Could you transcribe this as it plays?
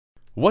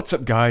What's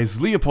up guys,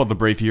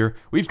 LeopoldTheBrave here.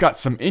 We've got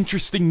some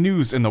interesting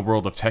news in the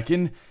world of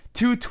Tekken.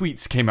 Two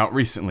tweets came out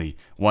recently,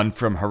 one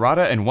from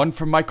Harada and one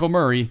from Michael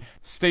Murray,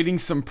 stating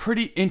some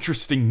pretty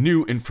interesting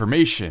new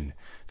information.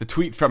 The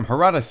tweet from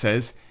Harada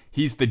says,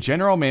 he's the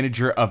general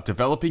manager of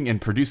developing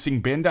and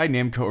producing Bandai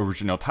Namco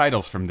original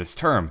titles from this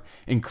term,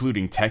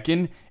 including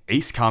Tekken,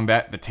 Ace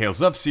Combat, the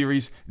Tales of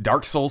series,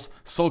 Dark Souls,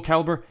 Soul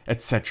Calibur,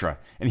 etc.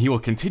 And he will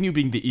continue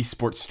being the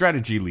esports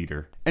strategy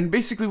leader. And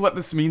basically what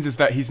this means is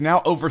that he's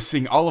now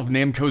overseeing all of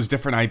Namco's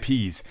different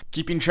IPs,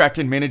 keeping track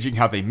and managing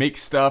how they make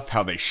stuff,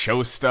 how they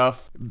show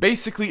stuff.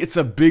 Basically it's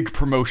a big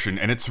promotion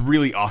and it's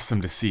really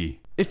awesome to see.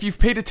 If you've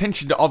paid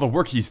attention to all the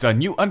work he's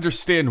done, you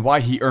understand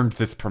why he earned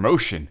this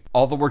promotion.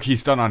 All the work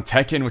he's done on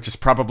Tekken, which is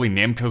probably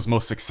Namco's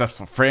most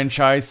successful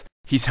franchise.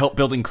 He's helped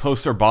building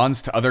closer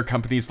bonds to other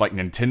companies like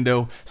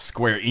Nintendo,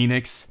 Square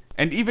Enix,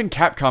 and even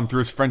Capcom through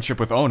his friendship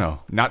with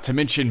Ono. Not to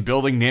mention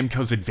building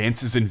Namco's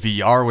advances in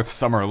VR with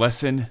Summer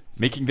Lesson,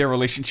 making their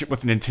relationship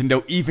with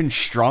Nintendo even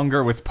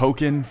stronger with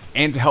Pokken,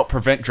 and to help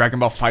prevent Dragon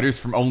Ball FighterZ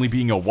from only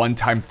being a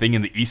one-time thing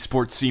in the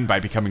esports scene by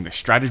becoming the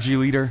strategy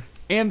leader.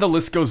 And the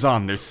list goes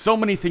on. There's so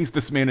many things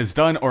this man has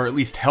done or at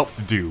least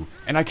helped do,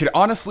 and I could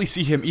honestly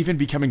see him even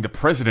becoming the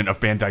president of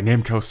Bandai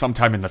Namco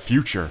sometime in the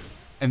future.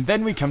 And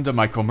then we come to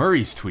Michael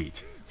Murray's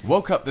tweet.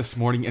 Woke up this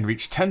morning and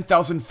reached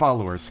 10,000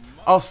 followers.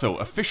 Also,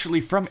 officially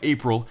from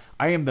April,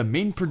 I am the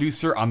main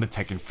producer on the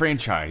Tekken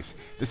franchise.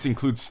 This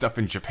includes stuff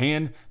in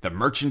Japan, the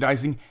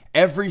merchandising,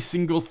 every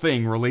single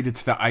thing related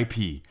to the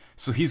IP.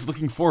 So he's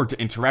looking forward to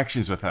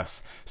interactions with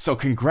us. So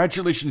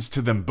congratulations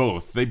to them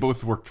both. They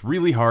both worked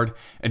really hard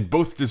and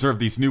both deserve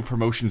these new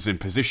promotions and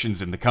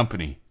positions in the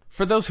company.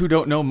 For those who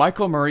don't know,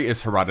 Michael Murray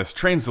is Harada's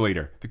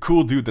translator, the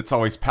cool dude that's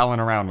always palling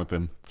around with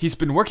him. He's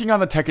been working on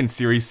the Tekken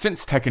series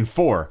since Tekken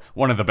 4,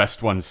 one of the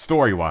best ones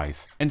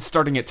story-wise. And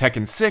starting at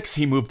Tekken 6,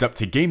 he moved up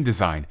to game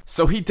design,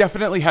 so he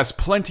definitely has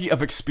plenty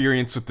of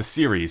experience with the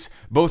series,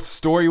 both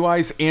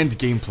story-wise and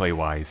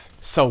gameplay-wise.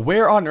 So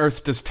where on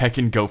earth does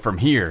Tekken go from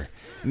here?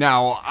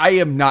 Now, I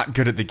am not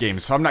good at the game,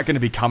 so I'm not going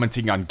to be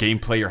commenting on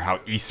gameplay or how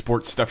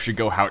esports stuff should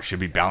go, how it should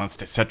be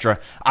balanced, etc.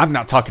 I'm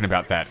not talking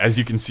about that. As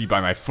you can see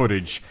by my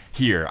footage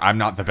here, I'm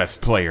not the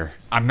best player.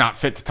 I'm not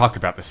fit to talk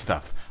about this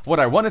stuff. What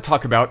I want to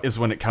talk about is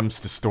when it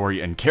comes to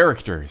story and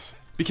characters,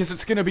 because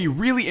it's going to be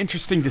really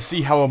interesting to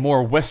see how a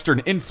more Western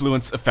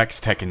influence affects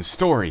Tekken's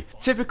story.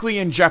 Typically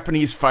in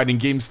Japanese fighting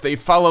games, they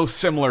follow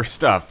similar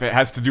stuff. It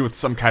has to do with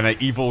some kind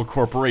of evil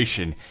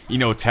corporation. You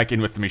know,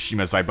 Tekken with the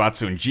Mishima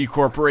Zaibatsu and G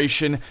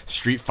Corporation,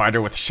 Street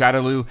Fighter with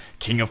Shadaloo,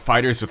 King of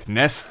Fighters with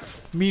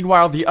Nests.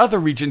 Meanwhile, the other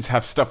regions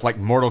have stuff like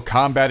Mortal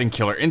Kombat and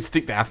Killer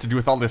Instinct that have to do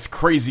with all this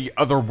crazy,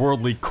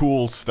 otherworldly,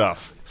 cool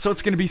stuff. So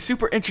it's going to be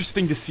super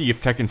interesting to see if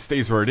Tekken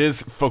stays where it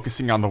is,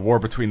 focusing on the war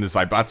between the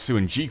Zaibatsu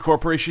and G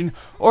Corporation,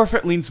 or if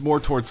it leans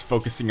more towards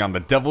focusing on the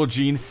Devil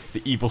Gene,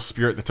 the evil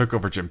spirit that took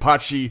over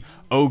Jinpachi,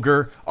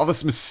 Ogre, all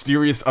this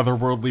mysterious,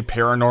 otherworldly,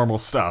 paranormal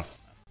stuff.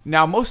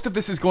 Now, most of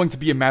this is going to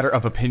be a matter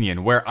of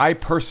opinion, where I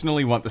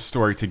personally want the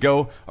story to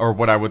go, or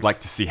what I would like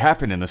to see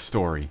happen in the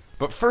story.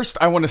 But first,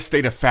 I want to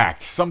state a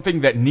fact,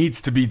 something that needs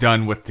to be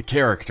done with the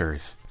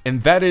characters.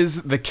 And that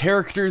is, the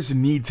characters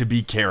need to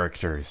be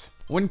characters.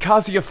 When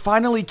Kazuya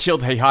finally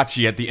killed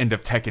Heihachi at the end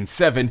of Tekken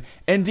 7,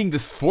 ending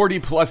this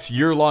 40+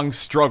 year-long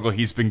struggle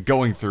he's been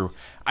going through,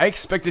 I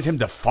expected him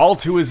to fall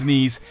to his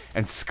knees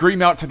and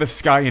scream out to the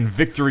sky in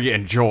victory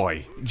and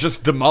joy,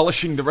 just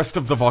demolishing the rest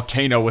of the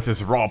volcano with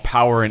his raw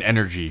power and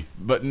energy.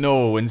 But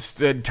no,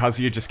 instead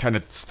Kazuya just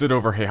kinda stood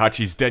over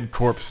Heihachi's dead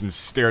corpse and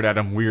stared at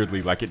him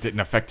weirdly like it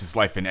didn't affect his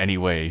life in any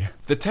way.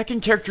 The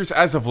Tekken characters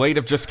as of late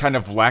have just kind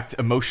of lacked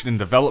emotion and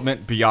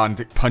development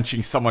beyond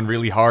punching someone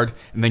really hard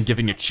and then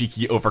giving a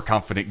cheeky,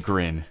 overconfident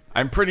grin.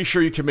 I'm pretty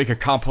sure you can make a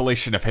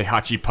compilation of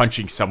Heihachi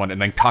punching someone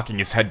and then cocking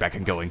his head back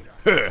and going,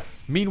 huh.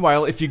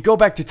 Meanwhile, if you go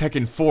back to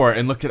Tekken 4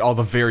 and look at all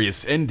the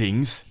various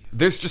endings,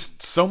 there's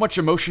just so much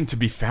emotion to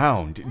be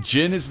found.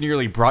 Jin is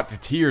nearly brought to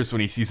tears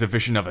when he sees a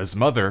vision of his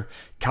mother.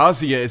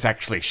 Kazuya is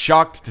actually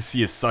shocked to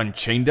see his son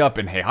chained up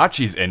in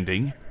Heihachi's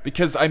ending.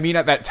 Because, I mean,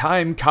 at that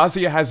time,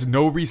 Kazuya has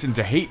no reason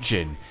to hate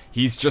Jin.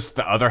 He's just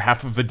the other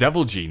half of the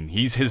Devil Gene.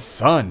 He's his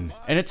son.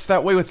 And it's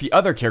that way with the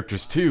other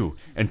characters too.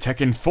 In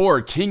Tekken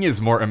 4, King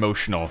is more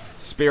emotional,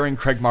 sparing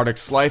Craig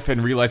Marduk's life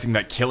and realizing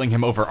that killing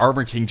him over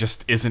Armor King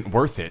just isn't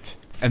worth it.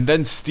 And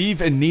then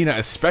Steve and Nina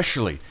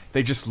especially,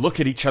 they just look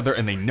at each other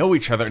and they know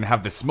each other and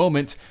have this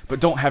moment, but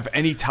don't have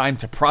any time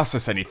to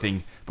process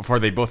anything before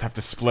they both have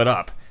to split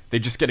up. They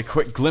just get a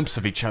quick glimpse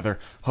of each other,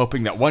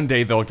 hoping that one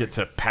day they'll get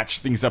to patch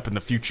things up in the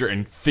future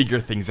and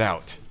figure things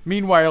out.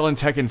 Meanwhile, in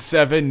Tekken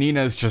 7,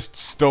 Nina is just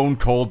stone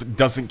cold,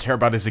 doesn't care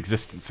about his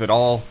existence at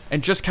all,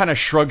 and just kinda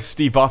shrugs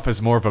Steve off as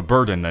more of a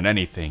burden than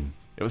anything.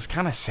 It was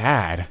kinda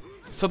sad.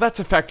 So that's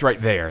a fact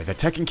right there. The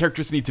Tekken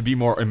characters need to be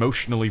more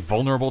emotionally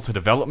vulnerable to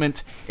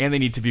development, and they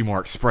need to be more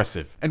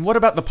expressive. And what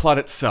about the plot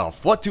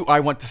itself? What do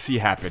I want to see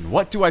happen?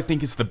 What do I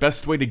think is the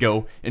best way to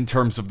go in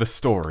terms of the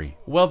story?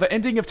 Well, the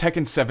ending of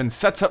Tekken 7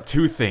 sets up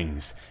two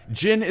things.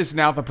 Jin is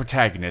now the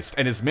protagonist,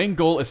 and his main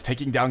goal is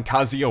taking down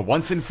Kazuya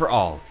once and for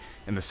all.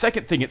 And the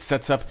second thing it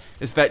sets up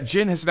is that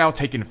Jin has now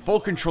taken full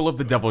control of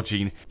the devil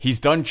gene. He's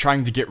done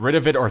trying to get rid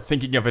of it or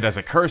thinking of it as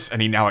a curse,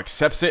 and he now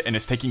accepts it and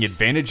is taking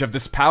advantage of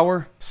this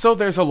power. So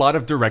there's a lot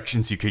of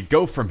directions you could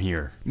go from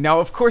here. Now,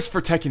 of course, for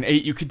Tekken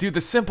 8, you could do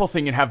the simple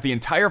thing and have the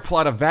entire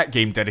plot of that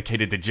game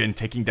dedicated to Jin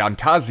taking down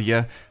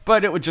Kazuya,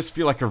 but it would just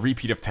feel like a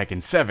repeat of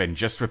Tekken 7,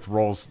 just with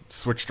roles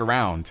switched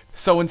around.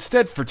 So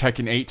instead, for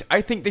Tekken 8,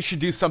 I think they should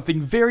do something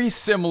very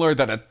similar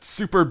that a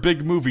super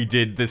big movie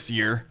did this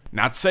year,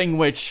 not saying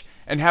which,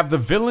 and have the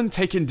villain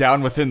taken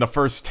down within the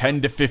first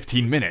 10 to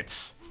 15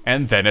 minutes,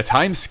 and then a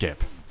time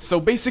skip. So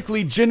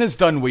basically, Jin is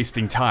done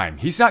wasting time.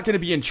 He's not going to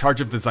be in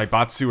charge of the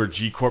Zaibatsu or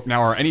G-Corp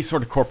now or any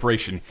sort of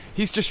corporation.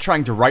 He's just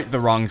trying to right the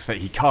wrongs that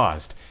he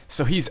caused.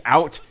 So he's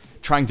out,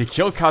 trying to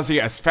kill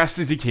Kazuya as fast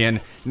as he can,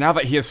 now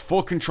that he has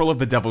full control of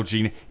the devil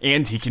gene,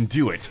 and he can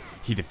do it.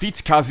 He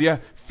defeats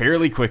Kazuya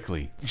fairly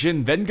quickly.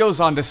 Jin then goes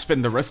on to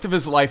spend the rest of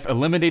his life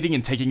eliminating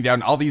and taking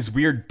down all these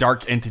weird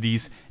dark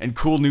entities and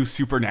cool new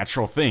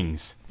supernatural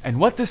things. And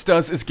what this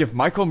does is give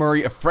Michael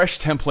Murray a fresh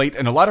template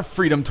and a lot of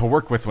freedom to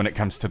work with when it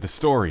comes to the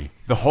story.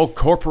 The whole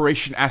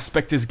corporation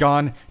aspect is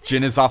gone.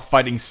 Jin is off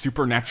fighting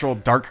supernatural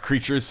dark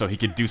creatures so he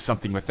could do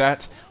something with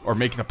that, or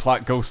make the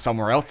plot go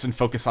somewhere else and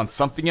focus on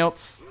something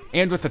else.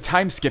 And with the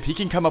time skip, he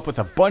can come up with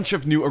a bunch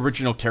of new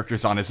original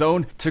characters on his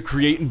own to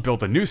create and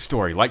build a new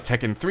story, like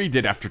Tekken 3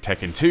 did after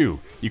Tekken 2.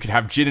 You can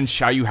have Jin and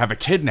Xiaoyu have a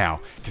kid now,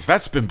 because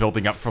that's been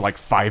building up for like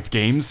 5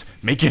 games.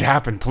 Make it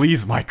happen,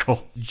 please,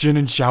 Michael. Jin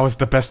and Xiao is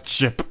the best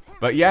ship.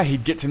 But yeah,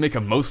 he'd get to make a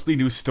mostly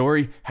new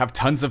story, have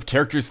tons of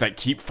characters that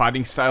keep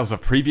fighting styles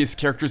of previous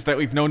characters that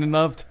we've known and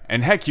loved,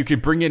 and heck, you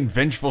could bring in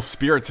vengeful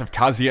spirits of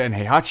Kazuya and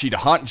Heihachi to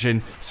haunt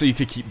Jin, so you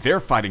could keep their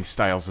fighting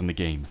styles in the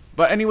game.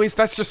 But anyways,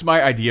 that's just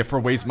my idea for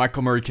ways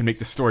Michael Murray can make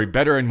the story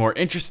better and more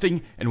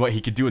interesting, and what he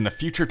could do in the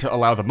future to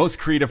allow the most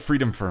creative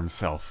freedom for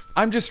himself.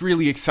 I'm just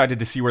really excited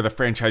to see where the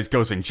franchise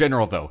goes in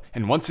general though,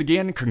 and once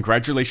again,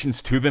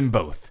 congratulations to them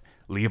both.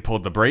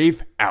 Leopold the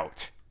Brave,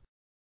 out.